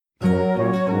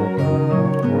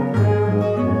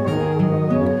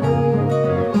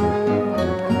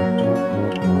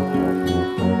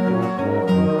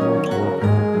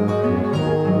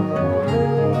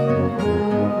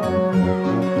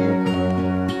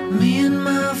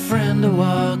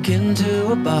into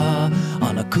a bar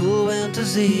on a cool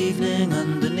winter's evening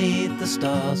underneath the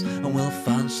stars, and we'll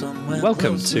find somewhere.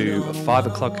 Welcome to 5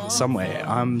 o'clock somewhere.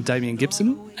 I'm Damien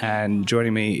Gibson, and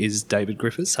joining me is David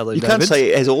Griffiths. Hello, David. You can't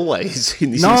say as always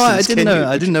in this No, instance, I didn't know. you?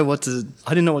 I didn't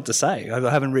know what to say. I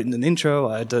haven't written an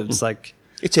intro. It's like,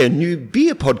 It's our new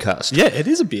beer podcast. yeah, it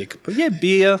is a beer. But yeah,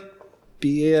 beer.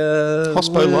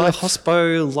 Hospo life.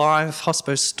 Hospo life.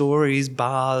 Hospo stories.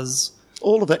 Bars.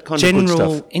 All of that kind of good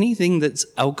General stuff. anything that's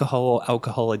alcohol or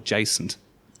alcohol adjacent.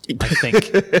 I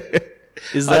think.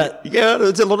 Is that? Yeah,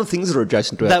 there's a lot of things that are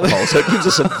adjacent to alcohol, so it gives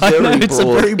us a I very know, it's a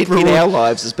broad, very broad- in our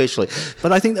lives especially.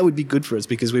 But I think that would be good for us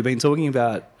because we've been talking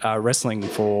about wrestling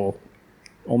for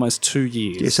almost 2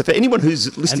 years. Yeah, so for anyone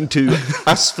who's listening to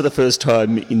us for the first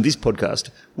time in this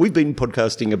podcast, we've been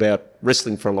podcasting about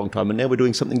wrestling for a long time, and now we're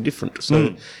doing something different.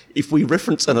 So if we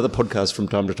reference another podcast from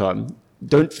time to time,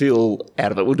 don't feel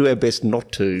out of it. We'll do our best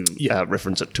not to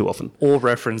reference it too often. Or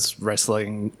reference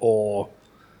wrestling, or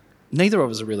neither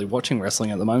of us are really watching wrestling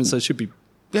at the moment, so it should be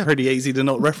pretty easy to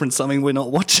not reference something we're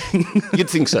not watching. You'd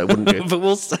think so, wouldn't you? But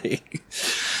we'll see.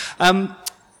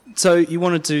 So you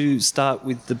wanted to start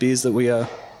with the beers that we are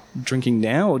drinking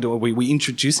now, or are we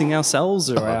introducing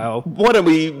ourselves, or our... Why don't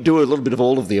we do a little bit of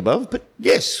all of the above? But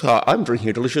yes, I'm drinking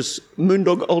a delicious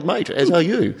Moondog Old Mate, as are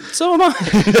you. So am I.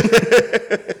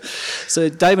 So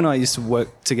Dave and I used to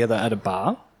work together at a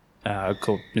bar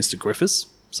called Mr. Griffiths,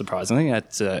 surprisingly,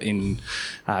 in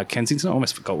Kensington. I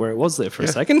almost forgot where it was there for a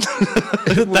second.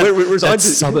 Whereas I that do-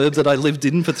 suburb that I lived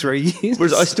in for 3 years.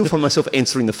 Whereas I still find myself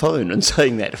answering the phone and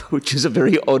saying that, which is a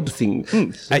very odd thing.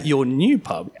 At your new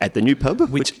pub, At the new pub,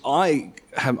 which I'm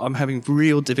having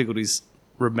real difficulties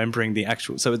remembering the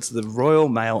actual. So it's the Royal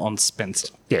Mail on Spencer.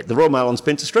 yeah, the Royal Mail on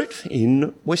Spencer Street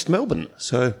in West Melbourne.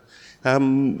 So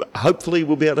hopefully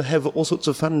we'll be able to have all sorts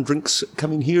of fun drinks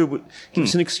coming here. Give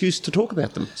us an excuse to talk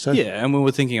about them. So Yeah, and we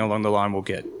were thinking along the line we'll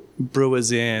get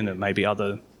brewers in and maybe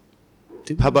other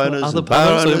pub owners, other and pub bar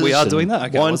owners, so owners, we are and doing that.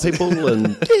 Okay, wine awesome. people,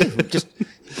 and just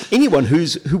anyone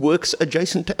who works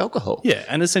adjacent to alcohol. Yeah,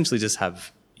 and essentially just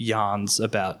have yarns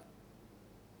about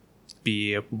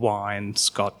beer, wine,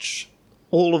 scotch,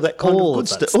 All of that kind of good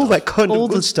stuff. All that kind all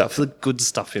of good stuff. the good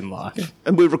stuff in life.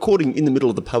 And we're recording in the middle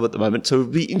of the pub at the moment, so it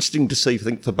would be interesting to see, I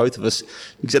think, for both of us,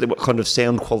 exactly what kind of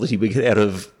sound quality we get out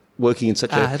of working in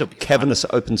such it'll a be cavernous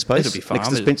open space It'll be fine. next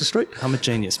to Spencer Street. I'm a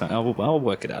genius, man. I'll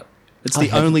work it out. It's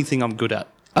the only thing I'm good at.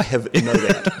 I have no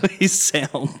doubt. Is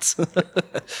sound. So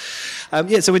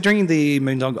we're drinking the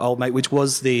Moondog Old Mate, which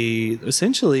was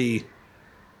essentially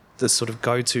the sort of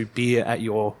go-to beer at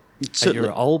your Certainly.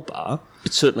 old bar.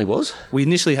 It certainly was. We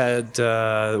initially had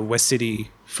West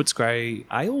City Footscray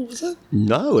Ale, was it?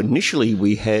 No, initially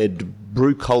we had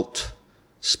Brew Cult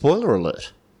Spoiler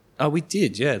Alert, Oh, we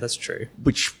did. Yeah, that's true.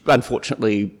 which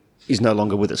unfortunately is no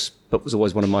longer with us, but was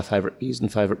always one of my favourite beers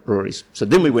and favourite breweries. So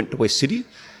then we went to West City,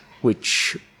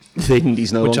 which then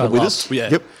is no Which longer I with loved, us. yeah.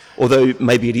 Yep. Although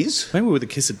maybe it is. Maybe we were the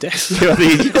kiss of death. I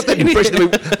mean, you got that impression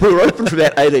that we were open for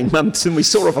about 18 months and we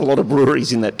saw off a lot of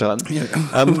breweries in that time.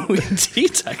 We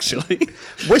did, actually.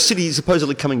 West City is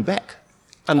supposedly coming back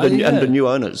under new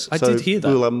owners. I did hear that.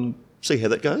 We'll see how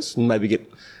that goes and maybe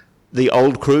get the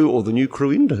old crew or the new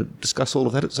crew in to discuss all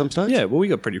of that at some stage. Yeah, well, we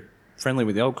got pretty friendly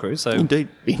with the old crew, so Indeed.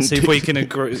 see if we can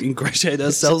ingratiate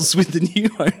ourselves with the new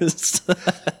owners.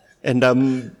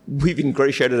 And we've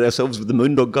ingratiated ourselves with the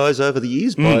Moondog guys over the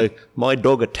years by my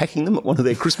dog attacking them at one of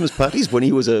their Christmas parties when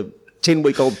he was a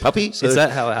 10-week-old puppy. So Is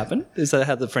that how it happened? Is that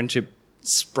how the friendship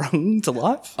sprung to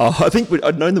life? I think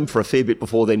I'd known them for a fair bit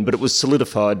before then, but it was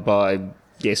solidified by,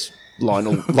 yes,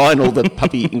 Lionel, the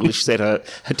puppy English setter,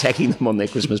 attacking them on their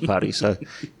Christmas party. So,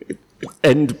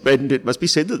 and it must be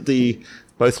said that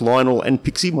both Lionel and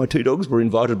Pixie, my two dogs, were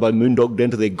invited by Moondog down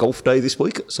to their golf day this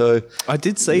week. So I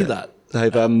did see that.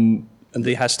 they've And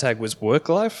the hashtag was work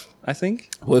life, I think.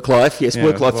 work life. Yes, Yeah,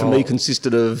 work life for me well-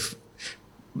 consisted of.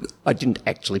 I didn't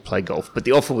actually play golf, but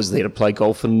the offer was there to play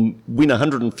golf and win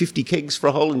 150 kegs for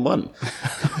a hole in one.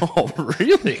 Oh,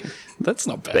 really? That's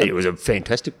not bad. It was a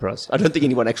fantastic price. I don't think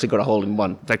anyone actually got a hole in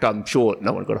one. In fact, I'm sure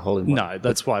no one got a hole in one. No,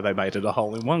 that's why they made it a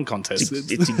hole in one contest.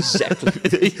 It's exactly.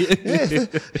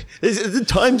 The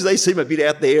times they seem a bit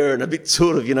out there and a bit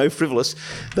sort of, frivolous.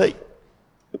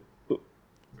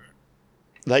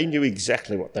 They knew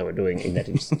exactly what they were doing in that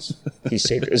instance, he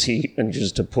said, as he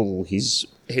manages to pull his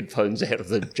headphones out of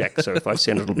the jack. So if I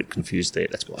sound a little bit confused there,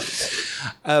 that's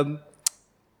why.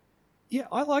 Yeah,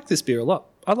 I like this beer a lot.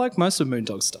 I like most of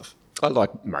Moondog stuff. I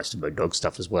like most of Moondog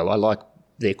stuff as well. I like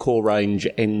their core range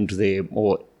and their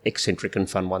more eccentric and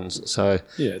fun ones. So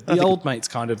Yeah, the Old Mate's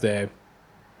kind of their,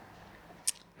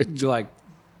 like,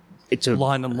 It's a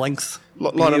line and length.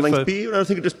 line and length for- beer. And I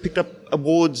think it just picked up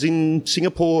awards in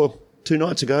Singapore 2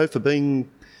 nights ago for being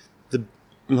the.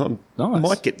 I Nice.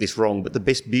 might get this wrong, but the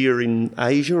best beer in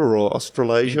Asia or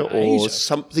Australasia or Asia.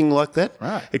 something like that.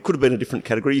 Right. It could have been a different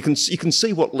category. You can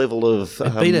see what level of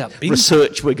beat out Bing.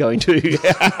 research we're going to.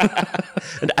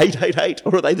 And 888,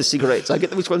 or are they the cigarettes? I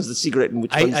get which one's the cigarette and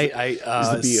which one's the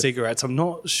 888 beer. cigarettes. I'm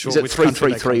not sure Is it which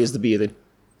country they 333 is the beer then?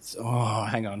 come- Oh,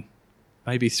 hang on.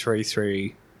 Maybe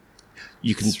 33.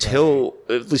 You can tell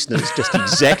listeners just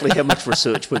exactly how much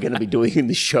research we're going to be doing in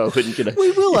this show. And, you know,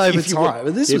 We will over if you want- time.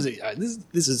 But this Yeah. was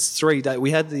this is 3 days. We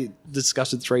had the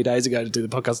discussion 3 days ago to do the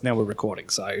podcast. Now we're recording,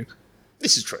 so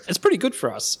This is true. it's pretty good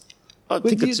for us. I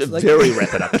think it's a like- very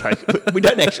rapid uptake. We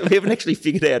haven't actually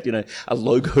figured out, a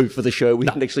logo for the show. We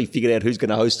haven't actually figured out who's going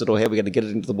to host it or how we're going to get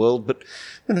it into the world. But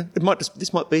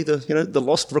this might be the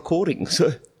lost recording.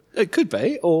 So It could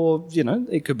be, or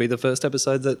it could be the first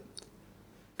episode that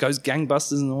goes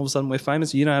gangbusters, and all of a sudden we're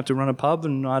famous. You don't have to run a pub,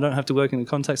 and I don't have to work in a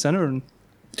contact center, and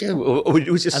yeah, or we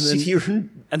just And sit then- here and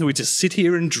then we just sit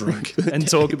here and drink and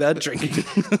talk about drinking.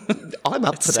 I'm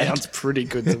up for Sounds that. pretty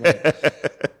good to me.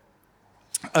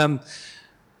 I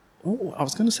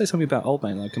was going to say something about Old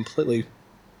Mate, and I've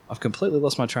completely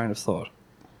lost my train of thought.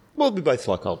 Well, we both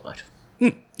like Old Mate.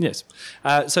 Yes.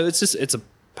 So it's a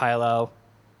pale ale.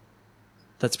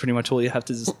 That's pretty much all you have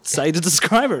to say to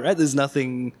describe it, right? There's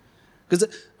nothing... Because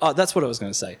that's what I was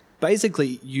going to say.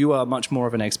 Basically, you are much more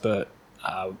of an expert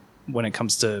when it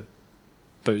comes to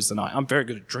booze than I. I'm very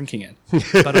good at drinking it,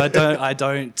 but I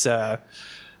don't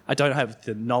have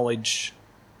the knowledge...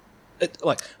 I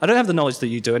don't have the knowledge that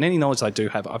you do, and any knowledge I do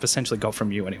have, I've essentially got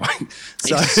from you anyway.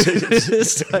 So, I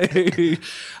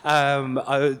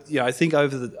think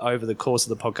over the course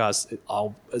of the podcast,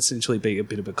 I'll essentially be a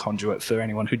bit of a conduit for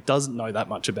anyone who doesn't know that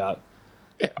much about.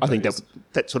 Yeah, I think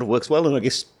that sort of works well, and I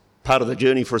guess part of the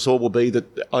journey for us all will be that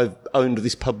I've owned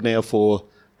this pub now for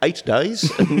 8 days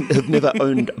and have never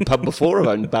owned a pub before. I've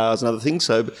owned bars and other things,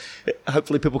 so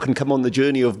hopefully people can come on the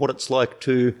journey of what it's like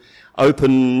to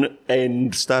open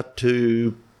and start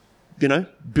to,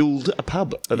 build a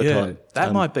pub at a time.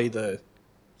 That might be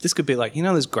this could be like,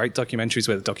 those great documentaries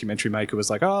where the documentary maker was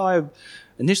like, I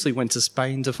initially went to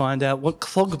Spain to find out what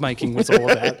clog making was all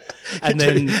about. And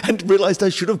then... and realised I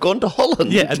should have gone to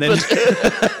Holland. Yeah, and then...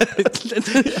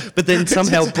 but then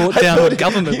somehow brought down the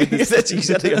government with this... That's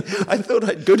exactly. I thought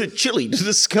I'd go to Chile to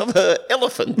discover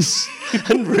elephants,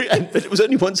 but it was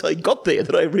only once I got there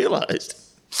that I realised.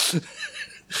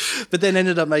 But then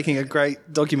ended up making a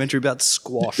great documentary about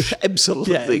squash.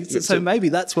 Absolutely. Yeah, so maybe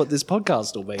that's what this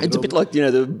podcast will be. It's a bit like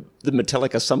the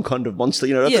Metallica, some kind of monster.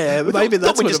 Yeah, we maybe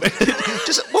thought that's we what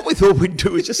just what we thought we'd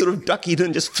do is just sort of duck in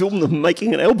and just film them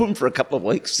making an album for a couple of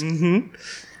weeks.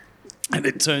 And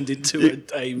it turned into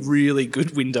a really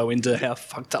good window into how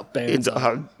fucked up bands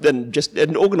are. And just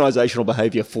an organisational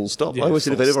behaviour, full stop. Yeah, I always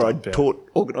said if full ever I stop, yeah.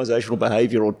 taught organisational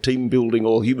behaviour or team building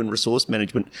or human resource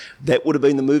management, that would have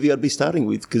been the movie I'd be starting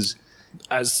with because.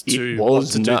 As It to was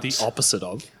what to do nuts. the opposite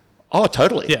of. Oh,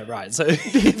 totally. Yeah, right. So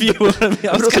if you want to,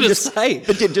 I was also going to just- say,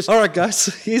 but yeah, just- all right, guys,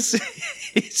 here's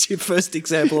your first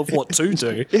example of what to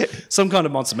do. Some kind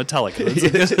of monster Metallica.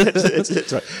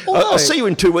 That's right. I'll see you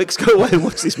in 2 weeks. Go away and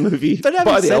watch this movie. But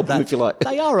having Buy the said album that, if you like.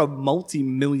 they are a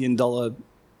multi-million-dollar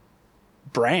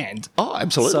brand. Oh,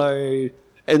 absolutely. So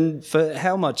And for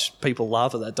how much people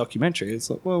laugh at that documentary, it's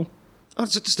like, well,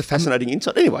 it's just a fascinating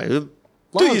insight. Anyway, do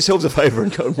Lars- yourselves a favour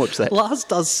and go and watch that. Lars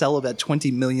does sell about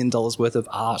 $20 million worth of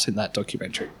art in that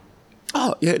documentary.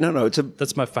 Oh, yeah, no, it's a...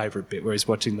 That's my favourite bit where he's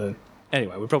watching the...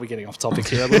 Anyway, we're probably getting off topic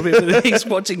here a little bit, but he's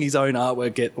watching his own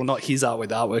artwork not his artwork,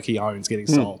 the artwork he owns getting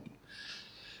sold.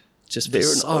 Just for They're an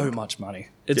so odd- much money.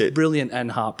 It's Yeah. brilliant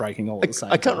and heartbreaking all at the same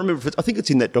time. I can't remember if I think it's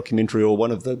in that documentary or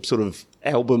one of the sort of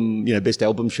album, best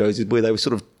album shows is where they were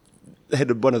sort of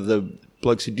had one of the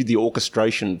blokes who did the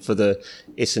orchestration for the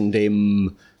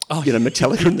S&M,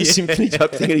 Metallica and the symphony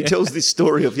type thing, and he tells this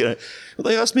story of, well,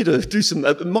 they asked me to do some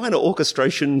minor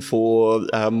orchestration for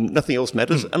Nothing Else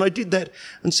Matters, and I did that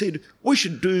and said, we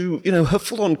should do, a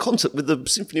full-on concert with the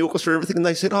symphony orchestra and everything, and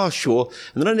they said, oh, sure,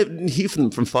 and then I didn't hear from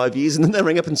them from 5 years, and then they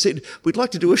rang up and said, we'd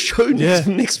like to do a show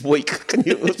next week. Can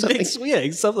you, or something?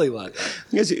 Something like that.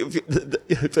 Yes,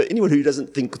 for anyone who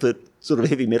doesn't think that sort of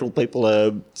heavy metal people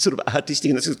are sort of artistic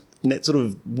in that sort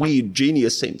of weird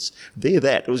genius sense, they're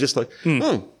that. It was just like,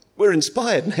 we're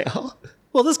inspired now.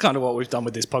 Well, that's kind of what we've done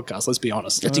with this podcast, let's be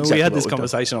honest. That's We exactly had what this we've done.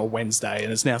 conversation on Wednesday,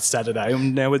 and it's now Saturday,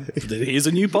 and now here's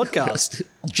a new podcast.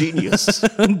 Genius.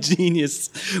 Genius.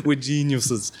 We're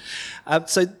geniuses.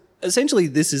 So essentially,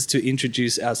 this is to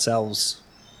introduce ourselves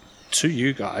to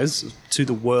you guys, to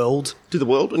the world. To the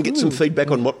world and get some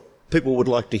feedback on what people would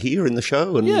like to hear in the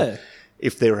show. And Yeah.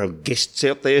 if there are guests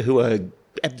out there who are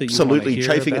absolutely hear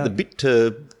chafing at the about. bit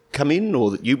to come in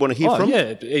or that you want to hear Oh, from.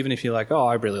 yeah. Even if you're like, oh,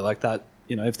 I really like that.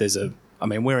 You know, if there's I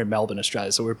mean, we're in Melbourne,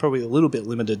 Australia, so we're probably a little bit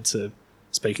limited to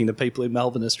speaking to people in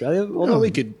Melbourne, Australia. Although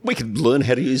we could. We could learn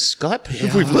how to use Skype.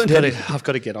 We've learned how to, I've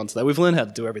got to get onto that. We've learned how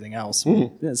to do everything else.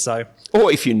 Yeah, so,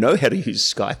 or if you know how to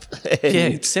use Skype.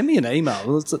 yeah, send me an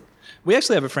email. We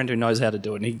actually have a friend who knows how to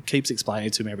do it, and he keeps explaining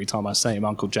it to me every time I see him,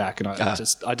 Uncle Jack, and I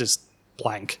just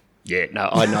blank. Yeah, no,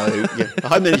 I know. Yeah.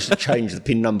 I managed to change the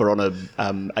PIN number on a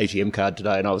ATM card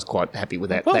today, and I was quite happy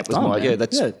with that. Well that was done, my man.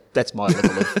 that's my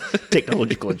level of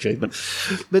technological achievement.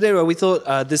 But anyway, we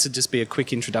thought this would just be a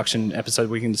quick introduction episode.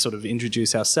 We can sort of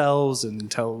introduce ourselves and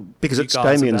tell Because you it's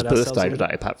guys Damien's about ourselves. birthday today,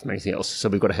 apart from anything else, so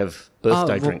we've got to have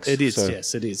birthday drinks. It is, So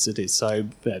yes, it is. So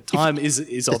time is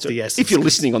of the essence. if you're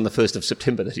listening on the 1st of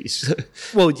September, that is.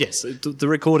 Well, yes, the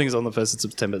recording is on the 1st of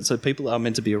September, so people are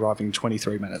meant to be arriving in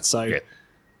 23 minutes. So Yeah.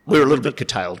 We're a little bit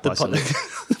curtailed by some.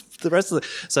 the rest of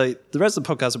the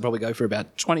podcast will probably go for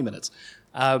about 20 minutes.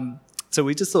 So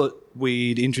we just thought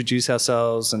we'd introduce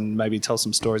ourselves and maybe tell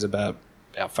some stories about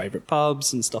our favourite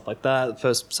pubs and stuff like that.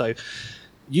 First, so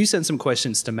you sent some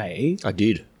questions to me. I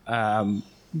did.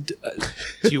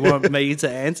 Do you want me to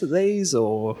answer these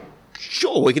or?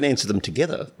 Sure, we can answer them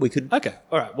together. We could. Okay,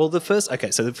 all right. Well, the first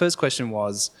question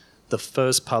was the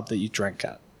first pub that you drank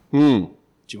at.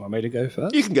 Do you want me to go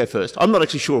first? You can go first. I'm not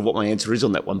actually sure of what my answer is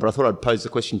on that one, but I thought I'd pose the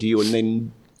question to you and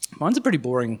then. Mine's a pretty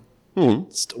boring.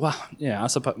 Well, yeah, I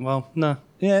suppose. Well, no,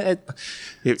 yeah.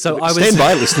 Yeah, So I was stand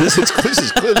by, listeners. This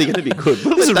is clearly going to be good.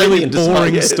 We'll It's let a really Damien decide.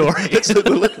 boring Yeah.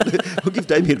 story. We'll give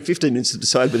Damien 15 minutes to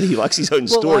decide whether he likes his own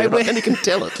story or not, and he can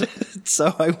tell it.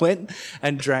 So I went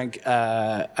and drank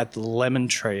at the Lemon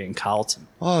Tree in Carlton,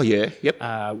 Oh, yeah.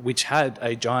 Yep. which had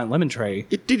a giant lemon tree.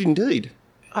 It did indeed.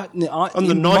 On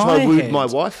the In night I my wooed head- my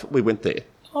wife, we went there.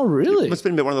 Oh, really? It must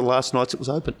have been one of the last nights it was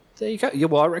open. There you go. Yeah,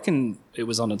 well, I reckon it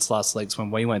was on its last legs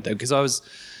when we went there because I was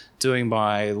doing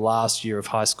my last year of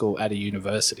high school at a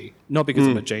university. Not because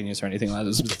I'm a genius or anything like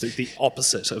that. It was the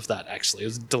opposite of that, actually. I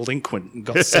was delinquent and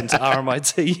got sent to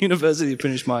RMIT University to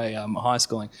finish my high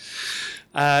schooling.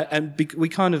 We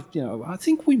kind of, I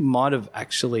think we might have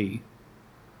actually...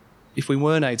 If we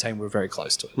weren't 18, we were very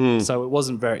close to it. So it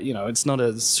wasn't very, it's not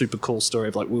a super cool story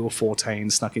of like we were 14,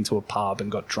 snuck into a pub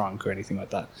and got drunk or anything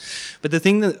like that. But the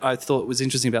thing that I thought was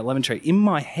interesting about Lemon Tree, in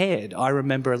my head, I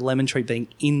remember a Lemon Tree being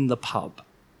in the pub.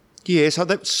 Yeah, so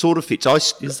that sort of fits.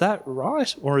 Is that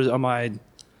right? Or am I...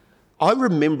 I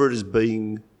remember it as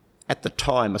being, at the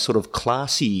time, a sort of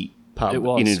classy pub, It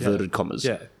was, in yeah. inverted commas.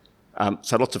 Yeah.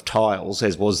 So lots of tiles,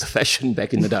 as was the fashion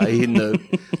back in the day.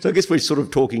 So I guess we're sort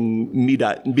of talking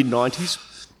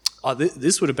mid-90s. Oh,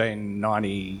 this would have been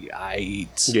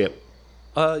 98. Yeah.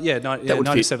 That would fit.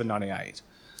 97, 98.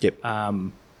 Yep.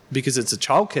 Because it's a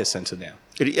childcare centre now.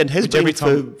 It has Which been every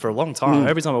time, for a long time,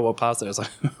 every time I walked past it, I was like,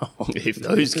 if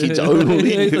those kids only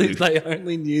knew. They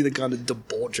only knew the kind of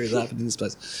debauchery that happened in this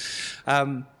place.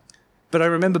 But I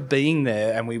remember being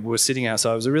there and we were sitting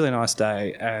outside. It was a really nice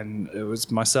day. And it was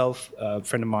myself, a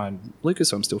friend of mine,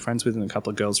 Lucas, who I'm still friends with, and a couple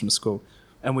of girls from school.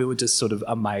 And we were just sort of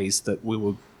amazed that we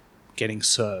were getting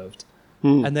served.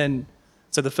 And then,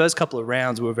 so the first couple of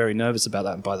rounds, we were very nervous about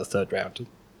that. And by the third round,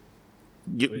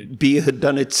 Beer had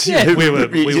done its we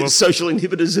were- social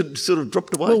inhibitors had sort of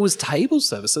dropped away. well, it was table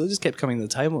service. So they just kept coming to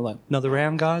the table like, another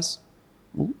round, guys?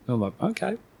 And I'm like,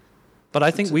 okay. But I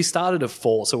think we started at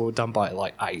 4, so we were done by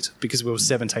like 8 because we were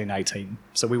 17, 18.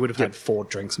 So we would have had 4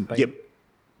 drinks and been Yep.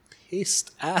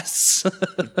 pissed ass.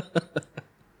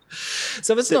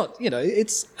 So it's not,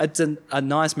 it's a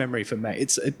nice memory for me.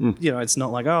 It's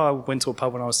not like, oh, I went to a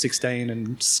pub when I was 16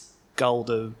 and sculled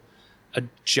a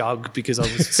jug because I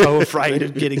was so afraid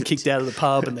of getting kicked out of the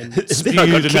pub and then spewed Then I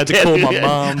got and had to kicked call out, my yeah,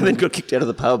 mum. and then got kicked out of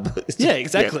the pub. Yeah,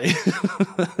 exactly.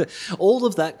 All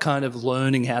of that kind of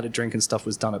learning how to drink and stuff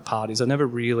was done at parties. I never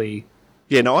really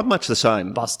Yeah, no, I'm much the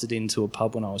same. busted into a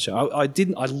pub when I was young. I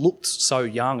didn't. I looked so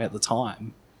young at the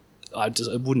time. I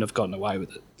wouldn't have gotten away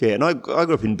with it. Yeah, and I grew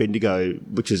up in Bendigo,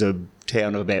 which is a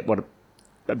town of about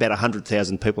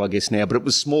 100,000 people, I guess now, but it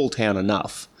was small town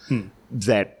enough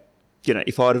that,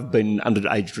 if I'd have been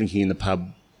underage drinking in the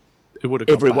pub, It would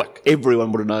have gone back.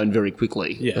 everyone would have known very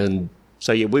quickly. Yeah. And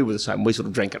so, yeah, we were the same. We sort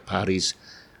of drank at parties,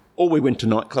 or we went to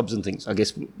nightclubs and things. I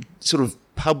guess sort of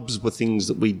pubs were things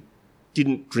that we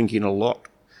didn't drink in a lot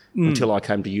until I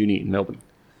came to uni in Melbourne.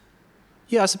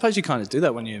 Yeah, I suppose you kind of do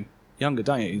that when you're younger,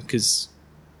 don't you? Because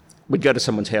We'd go to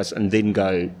someone's house and then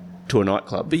go to a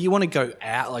nightclub. but you want to go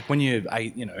out like when you're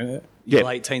you're Yeah.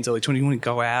 late teens, early 20s. You want to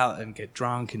go out and get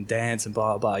drunk and dance and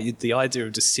blah blah blah. The idea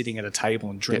of just sitting at a table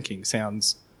and drinking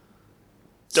sounds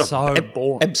so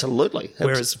boring. Absolutely.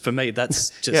 Whereas for me, that's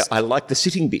just Yeah, I like the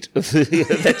sitting bit of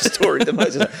that story the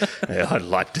most. I'd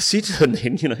like to sit, and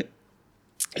then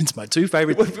it's my two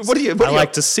favourite things. What do you? I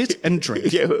like to sit and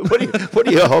drink. Yeah, what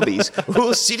are your hobbies?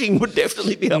 Well, sitting would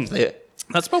definitely be up there.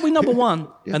 That's probably number one,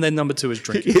 and then number two is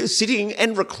drinking. Yeah, sitting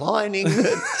and reclining.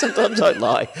 Sometimes I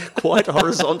lie quite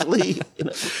horizontally.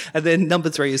 And then number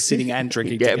three is sitting and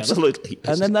drinking Yeah, together. absolutely.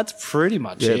 And then that's pretty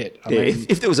much it. I Yeah, mean,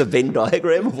 if there was a Venn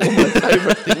diagram of all my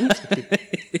favourite things.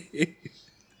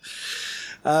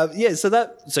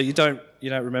 so you don't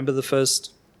remember the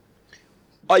first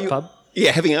Are you, pub?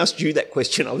 Yeah, having asked you that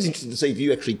question, I was interested to see if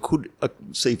you actually could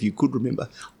remember.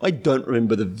 I don't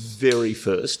remember the very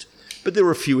first, but there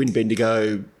were a few in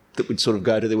Bendigo that we'd sort of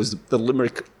go to. There was the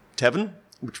Limerick Tavern,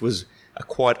 which was a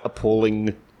quite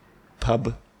appalling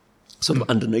pub, sort of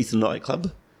underneath the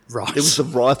nightclub. Right. There was the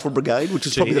Rifle Brigade, which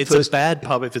was probably the It's first. a bad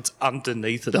pub if it's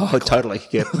underneath it. Oh, totally,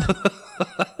 yeah.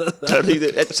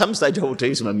 Totally. At some stage, I will tell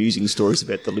you some amusing stories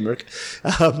about the Limerick.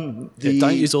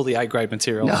 Don't use all the A-grade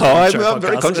material. No, on the show I'm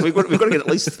very podcast. conscious. We've got to get at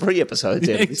least 3 episodes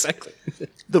out of this. Exactly.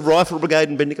 The Rifle Brigade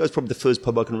in Bendigo is probably the first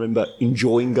pub I can remember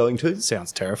enjoying going to.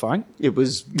 Sounds terrifying. It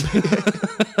was...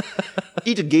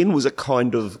 It again was a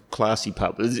kind of classy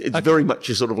pub. It's very much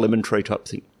a sort of lemon tree type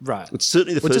thing. Right. It's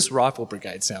certainly the Well, first... just Rifle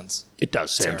Brigade sounds It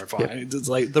does sound... terrifying. yeah. It's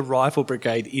like the Rifle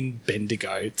Brigade in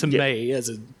Bendigo. To me, as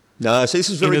a No, so this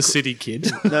was very... inner city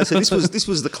kid. No, so this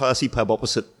was the classy pub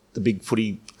opposite the big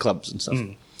footy clubs and stuff.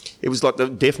 It was like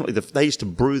they used to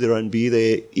brew their own beer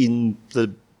there in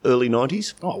the early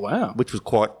 90s, Oh, wow. which was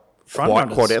quite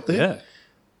Front-runners. quite out there. Yeah.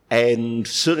 And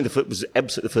certainly it was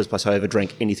absolutely the first place I ever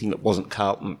drank anything that wasn't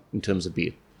Carlton in terms of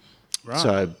beer. Right.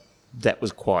 So that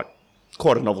was quite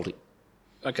a novelty.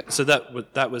 Okay, so that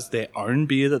was their own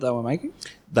beer that they were making?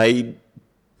 They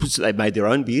made their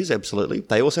own beers, absolutely.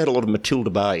 They also had a lot of Matilda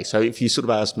Bay. So if you sort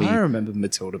of asked me, I remember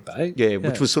Matilda Bay.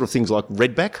 which was sort of things like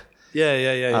Redback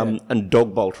Yeah. and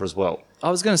Dog Bolter as well. I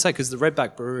was going to say, because the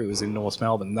Redback Brewery was in North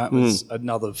Melbourne. That was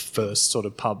another first sort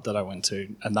of pub that I went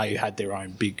to, and they had their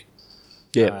own big,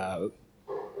 Yeah.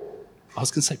 I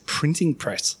was going to say printing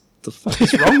press. The fuck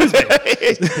is wrong with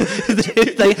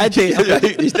me? They had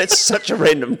their... That's such a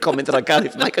random comment that I can't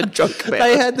even make a joke about.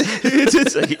 They had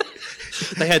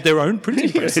they had their own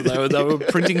printing press. They were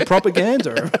printing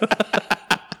propaganda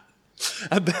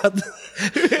about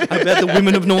the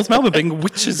women of North Melbourne being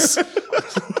witches.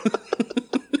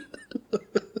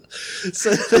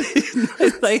 So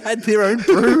they had their own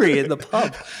brewery in the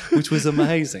pub, which was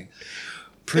amazing.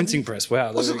 Printing press,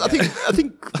 wow. there we I go.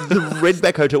 think the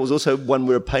Redback Hotel was also one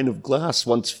where a pane of glass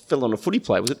once fell on a footy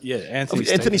player. Was it? Yeah, Anthony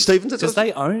Stevens. Because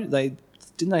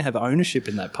didn't they have ownership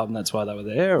in that pub, and that's why they were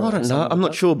there? Or I don't know. something I'm like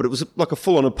not that? sure, but it was like a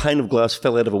full-on a pane of glass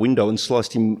fell out of a window and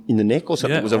sliced him in the neck or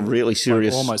something. Yeah, It was a really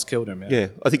serious... almost killed him. Yeah,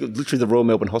 I think literally the Royal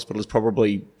Melbourne Hospital is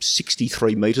probably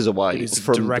 63 metres away It's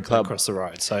from directly the pub. across the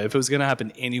road. So if it was going to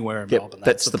happen anywhere in Yep, Melbourne,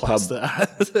 that's the the place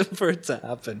pub. for it to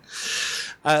happen.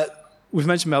 We've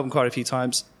mentioned Melbourne quite a few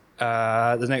times.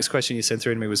 The next question you sent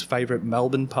through to me was favourite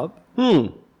Melbourne pub.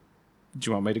 Do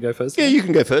you want me to go first? Yeah, you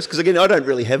can go first, because again, I don't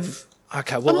really have...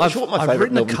 Okay, I'm well, not I've, sure what my I've favourite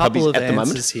written a Melbourne pub couple is of at the moment.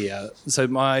 answers here. So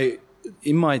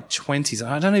in my 20s,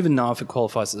 I don't even know if it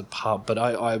qualifies as a pub, but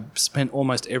I spent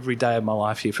almost every day of my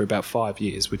life here for about 5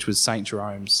 years, which was St.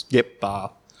 Jerome's Yep.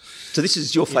 bar. So this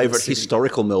is your favourite city.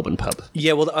 historical Melbourne pub?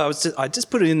 Yeah, well, I just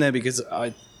put it in there because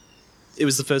it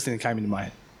was the first thing that came into my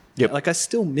head. Yep. Like, I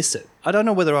still miss it. I don't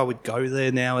know whether I would go there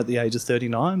now at the age of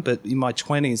 39, but in my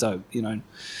 20s,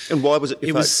 And why was it...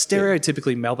 it was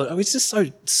stereotypically Melbourne. It was just so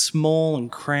small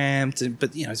and cramped.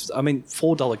 But,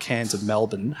 $4 cans of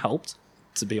Melbourne helped,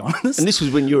 to be honest. And this was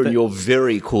when you were in your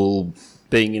very cool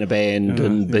being in a band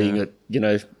and being a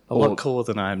lot cooler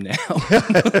than I am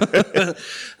now.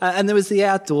 And there was the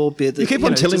outdoor bit. You keep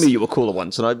on telling me you were cooler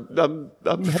once, and I'm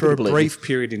happy for to a believe brief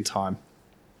period in time,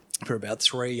 for about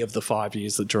 3 of the 5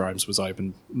 years that Jerome's was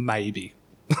open, maybe.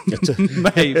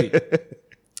 Maybe.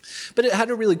 But it had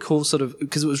a really cool sort of,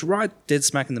 because it was right dead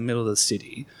smack in the middle of the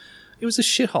city. It was a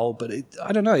shithole, but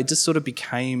I don't know, it just sort of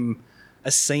became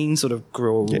a scene sort of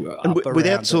grew up and around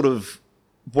without it. sort of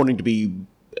wanting to be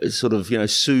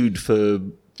sued for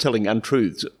telling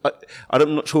untruths.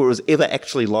 I'm not sure it was ever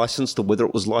actually licensed or whether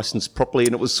it was licensed properly,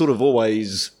 and it was sort of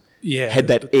always... had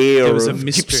that air It was a of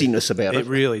mystery. tipsiness about it. It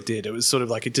really did. It was sort of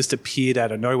like it just appeared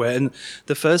out of nowhere. And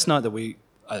the first night that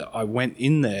I went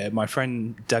in there, my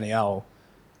friend Danielle,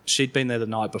 she'd been there the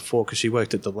night before because she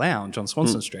worked at the lounge on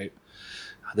Swanston Street.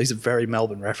 These are very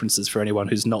Melbourne references for anyone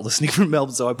who's not listening from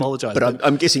Melbourne, so I apologise. But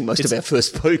I'm guessing most of our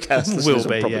first podcast listeners will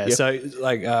be, probably, yeah. So,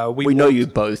 like, we know you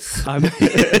both, by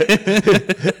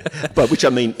which I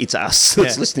mean it's us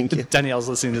that's listening to you. Danielle's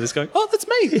listening to this going, oh, that's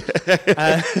me.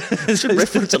 Should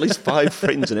reference at least 5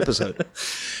 friends an episode.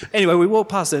 Anyway, we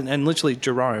walked past it, and literally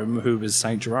Jerome, who was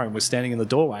St. Jerome, was standing in the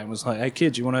doorway and was like, hey,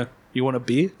 kids, you want a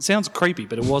beer? It sounds creepy,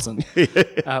 but it wasn't.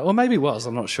 Or maybe it was,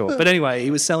 I'm not sure. But anyway,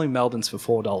 he was selling Melbourne's for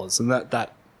 $4, and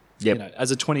that Yep. you know, as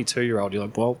a 22-year-old, you're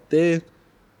like, well, I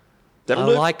That'll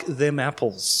do. like them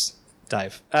apples,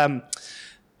 Dave. And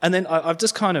then I've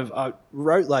just kind of I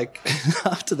wrote like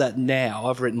after that. Now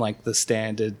I've written like the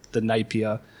Standard, the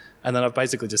Napier, and then I've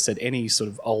basically just said any sort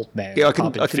of old man. Yeah, I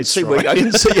pub in can see Fitzroy.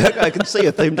 I can see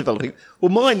a theme developing. Well,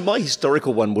 my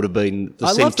historical one would have been the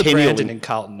I love the Centennial. Brandon in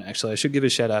Carlton. Actually, I should give a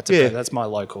shout out to Yeah. that. That's my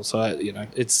local. So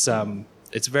it's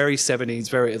very 70s.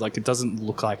 Very like it doesn't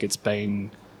look like it's been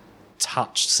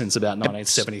touched since about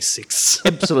 1976.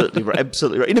 Absolutely right.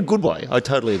 Absolutely right. In a good way. I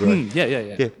totally agree.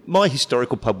 Yeah. My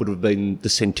historical pub would have been the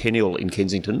Centennial in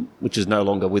Kensington, which is no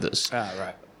longer with us. Ah,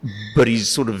 right. But he's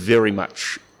sort of very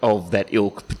much of that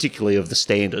ilk, particularly of the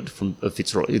Standard of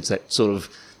Fitzroy. It's that sort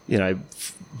of,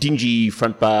 dingy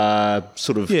front bar,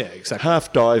 sort of exactly.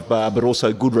 half dive bar, but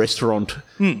also good restaurant.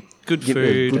 Good Yeah,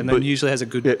 food, good and then food. usually has a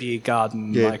good beer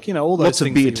garden. Yeah. Like all those Lots of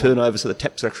things. beer that you want. turnover, so the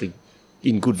taps are actually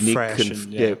in good nick. Fresh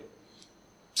and,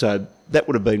 So that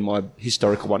would have been my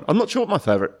historical one. I'm not sure what my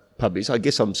favourite pub is. I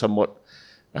guess I'm somewhat,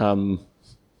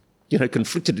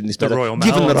 conflicted in this matter. Royal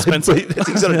given Mail that and Spencer. that's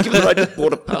exactly, given that I just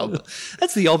bought a pub.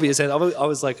 That's the obvious end. I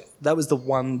was like, that was the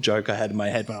one joke I had in my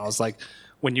head when I was like,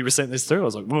 when you were sent this through, I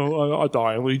was like, well,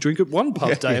 I only drink at one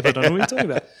pub, Dave. I don't know what you're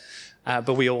talking about.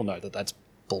 But we all know that that's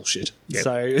bullshit. Yep.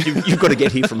 So You've got to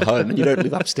get here from home, and you don't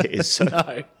live upstairs. So.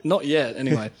 no, not yet.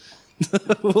 Anyway,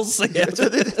 we'll see. That's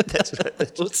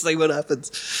right. Let's see what happens.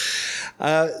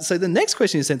 So the next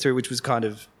question you sent through, which was kind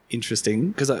of interesting,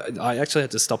 because I actually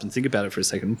had to stop and think about it for a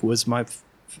second, was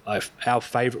our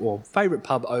favourite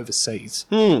pub overseas.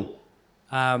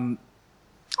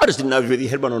 I just didn't know whether you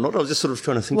had one or not. I was just sort of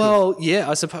trying to think. Well, yeah,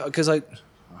 I suppose because I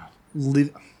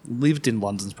lived in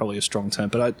London's probably a strong term,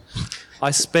 but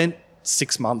I spent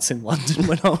 6 months in London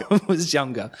when I was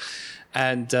younger,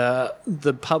 and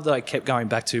the pub that I kept going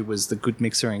back to was the Good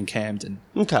Mixer in Camden.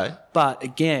 Okay. But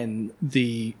again,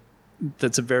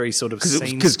 that's a very sort of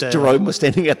scene Because stir. Jerome was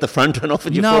standing at the front and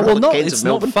offered you No, well, $4 not. cans It's of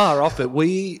Melbourne. not far off it.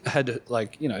 We had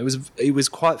it was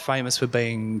quite famous for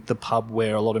being the pub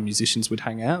where a lot of musicians would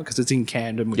hang out because it's in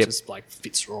Camden, which Yep. is like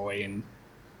Fitzroy, and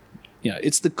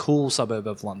it's the cool suburb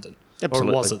of London, Absolutely.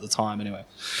 or it was at the time anyway.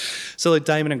 So like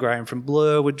Damon and Graham from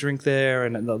Blur would drink there,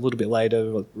 and a little bit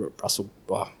later Russell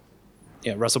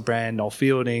Brand, Noel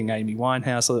Fielding, Amy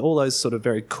Winehouse, all those sort of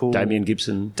very cool. Damien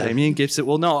Gibson. Damien Gibson.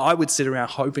 Well, no, I would sit around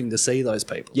hoping to see those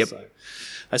people. Yep. So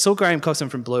I saw Graham Coxon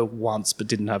from Blur once, but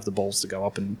didn't have the balls to go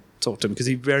up and talk to him because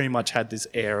he very much had this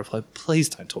air of like, please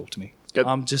don't talk to me. Yep.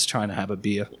 I'm just trying to have a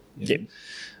beer. Yep.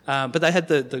 But they had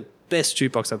the best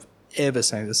jukebox I've ever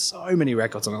seen. There's so many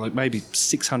records on it, like maybe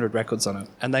 600 records on it.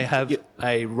 And they have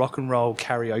a rock and roll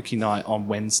karaoke night on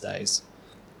Wednesdays.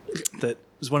 That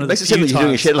was one of the Makes it sound few like you're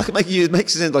doing a times. shit. Like it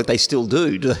makes it sound like they still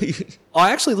do. Do they?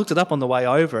 I actually looked it up on the way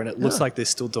over, and it looks like they're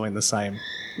still doing the same.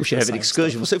 We should have an same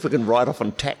excursion. We'll see if we can ride off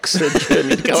on tax and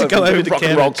journey to go, To go over over and to do rock and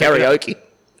Camden roll and check it out. karaoke.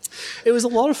 It was a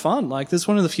lot of fun. Like, this is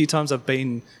one of the few times I've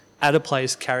been at a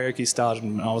place karaoke started,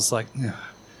 and I was like, "Ugh."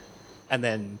 And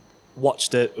then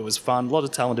watched it. It was fun. A lot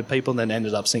of talented people, and then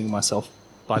ended up singing myself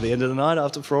by the end of the night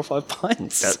after 4 or 5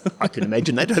 pints. I can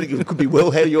imagine that. I think it could be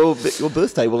well how your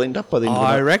birthday will end up by the end of the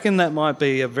I night. reckon that might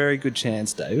be a very good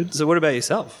chance, David. So what about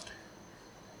yourself?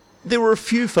 There were a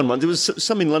few fun ones. There was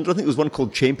some in London. I think there was one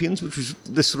called Champions, which was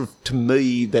this sort of, to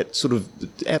me, that sort of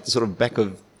out the sort of back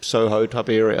of Soho type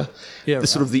area. Yeah, the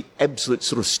sort of the absolute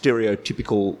sort of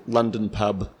stereotypical London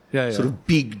pub. Yeah, yeah. Sort of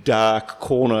big, dark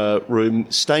corner room,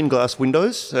 stained glass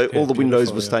windows. So all the windows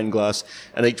beautiful, were yeah. stained glass,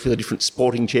 and each with a different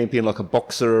sporting champion, like a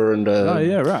boxer and a Oh,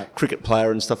 yeah, right. cricket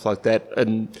player and stuff like that.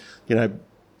 And,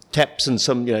 taps and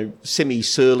some,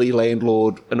 semi-surly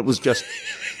landlord. And it was just,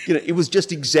 it was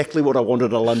just exactly what I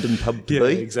wanted a London pub to Yeah,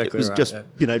 be. exactly It was right, just,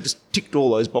 yeah. just ticked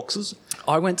all those boxes.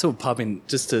 I went to a pub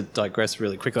just to digress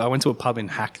really quickly, I went to a pub in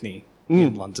Hackney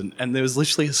in London, and there was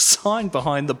literally a sign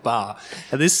behind the bar.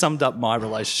 And this summed up my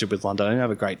relationship with London. I didn't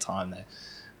have a great time there.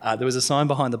 there was a sign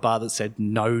behind the bar that said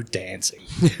 "No dancing,"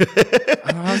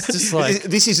 and I was just like,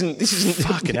 This isn't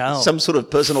Fucking hell. some sort of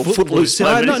personal footloose No,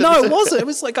 moment. is no, it wasn't. It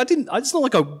was like it's not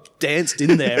like I danced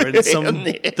in there and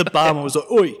the barman was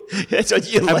like, "Oi," That's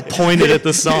what you and pointed at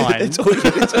the sign.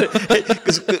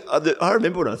 Because I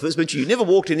remember when I first met you never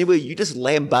walked anywhere, you just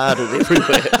lambarded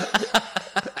everywhere.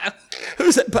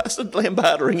 Who's that bastard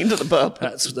lambarding into the pub?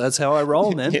 That's how I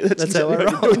roll, man. Yeah, that's how I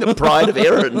roll. Doing the pride of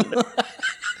Erin.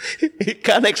 You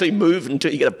can't actually move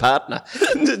until you get a partner.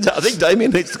 I think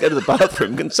Damien needs to go to the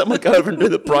bathroom. Can someone go over and do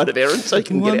the pride of Erin so he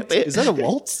can get out there? Is that a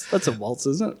waltz? That's a waltz,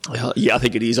 isn't it? Yeah, I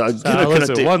think it is. Let's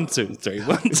do 1, 2, 3,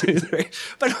 1, 2, 3.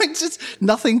 But like, just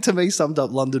nothing to me summed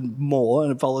up London more.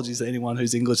 And apologies to anyone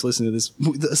who's English listening to this.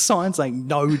 The sign saying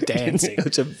 "No dancing."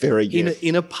 It's a very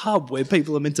in a pub where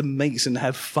people are meant to meet and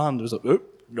have fun. It was like, "Oh,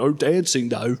 no dancing,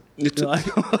 no." Like,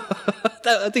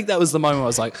 I think that was the moment I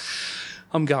was like,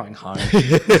 I'm going home.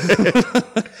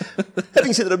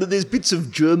 Having said that, there's bits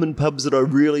of German pubs that I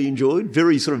really enjoyed.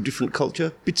 Very sort of different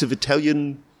culture. Bits of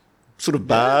Italian sort of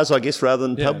bars, I guess, rather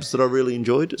than pubs that I really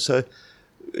enjoyed. So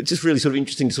it's just really sort of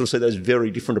interesting to sort of see those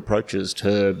very different approaches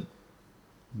to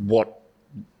what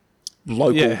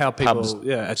local How people pubs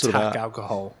attack sort of are.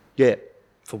 alcohol, Yeah.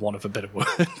 for want of a better word.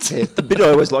 Yeah, the bit I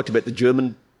always liked about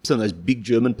some of those big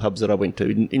German pubs that I went to,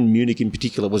 in Munich in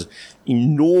particular, was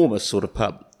enormous sort of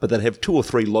pub, but they'd have 2 or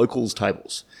 3 locals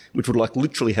tables, which would like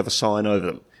literally have a sign over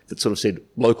them that sort of said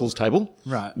locals table,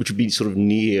 Right. which would be sort of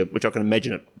near, which I can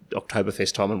imagine at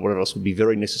Oktoberfest time and whatever else would be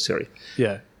very necessary.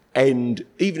 Yeah. And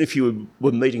even if you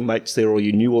were meeting mates there or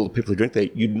you knew all the people who drink there,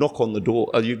 you'd knock on the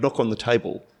door, you'd knock on the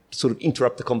table to sort of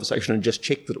interrupt the conversation and just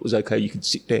check that it was okay, you could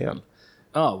sit down.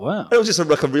 Oh, wow. It was just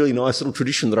like a really nice little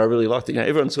tradition that I really liked.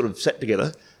 Everyone sort of sat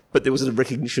together, but there was a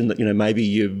recognition that, maybe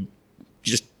you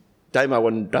just, Damo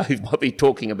and Dave might be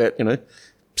talking about,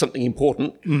 something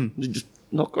important. You just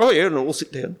knock, and all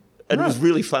sit down. And it was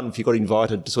really fun if you got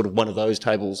invited to sort of one of those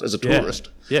tables as a tourist.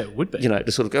 Yeah, it would be.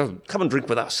 To sort of go, come and drink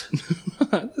with us.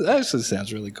 That actually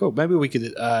sounds really cool. Maybe we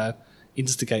could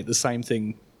instigate the same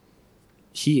thing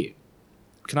here.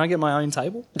 Can I get my own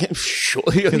table? Sure.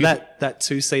 Can that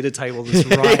 2-seater table that's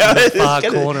right in the far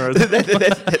corner of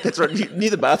That's right, near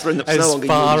the bathroom that's no longer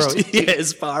used.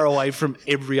 as far away from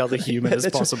every other human as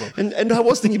possible. Right. And I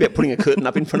was thinking about putting a curtain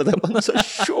up in front of that one, so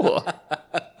sure.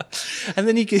 And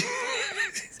then you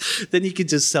could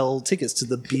just sell tickets to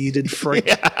the Bearded Freak.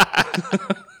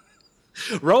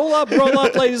 Roll up,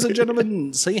 ladies and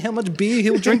gentlemen. See how much beer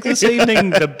he'll drink this evening.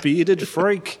 The Bearded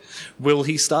Freak. Will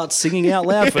he start singing out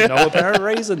loud for no apparent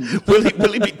reason? Will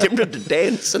he be tempted to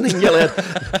dance and then yell out,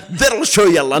 "That'll show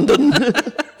you London"?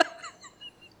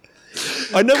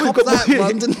 I know we've got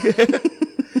London.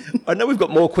 I know we've got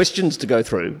more questions to go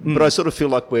through, but I sort of feel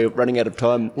like we're running out of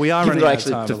time. We are given running that out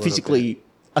of time to a little physically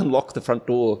unlock the front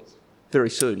door very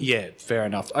soon. Yeah, fair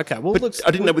enough. Okay, well, But look,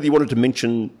 I didn't know whether you wanted to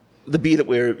mention the beer that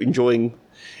we're enjoying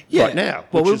right now.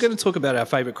 Well, which we're is- going to talk about our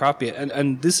favourite craft beer,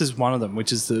 and this is one of them,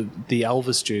 which is the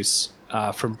Elvis juice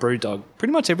from Brewdog.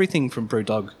 Pretty much everything from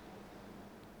Brewdog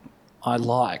I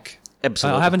like.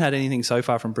 Absolutely. I haven't had anything so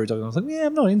far from Brewdog. I was like, yeah,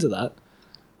 I'm not into that.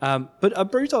 But are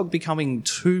Brewdog becoming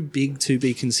too big to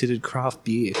be considered craft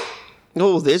beer?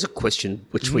 Oh, there's a question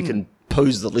which we can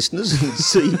pose the listeners and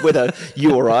see whether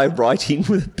you or I write in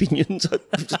with opinions.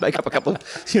 Just make up a couple of,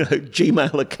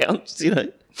 Gmail accounts, All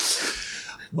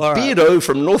right. Beardo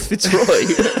from North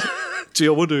Fitzroy. Gee, I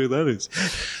wonder who that is.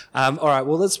 All right,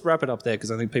 well, let's wrap it up there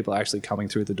because I think people are actually coming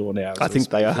through the door now. I think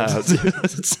they are.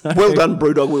 Well done,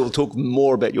 Brewdog. We will talk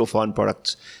more about your fine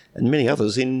products and many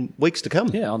others in weeks to come.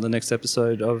 Yeah, on the next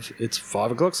episode of It's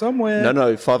 5 o'clock somewhere.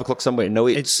 No, 5 o'clock somewhere. No,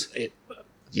 you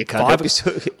can't help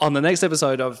yourself. On the next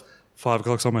episode of 5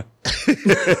 o'clock somewhere.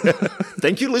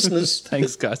 Thank you, listeners.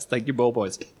 Thanks, guys. Thank you, ball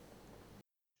boys.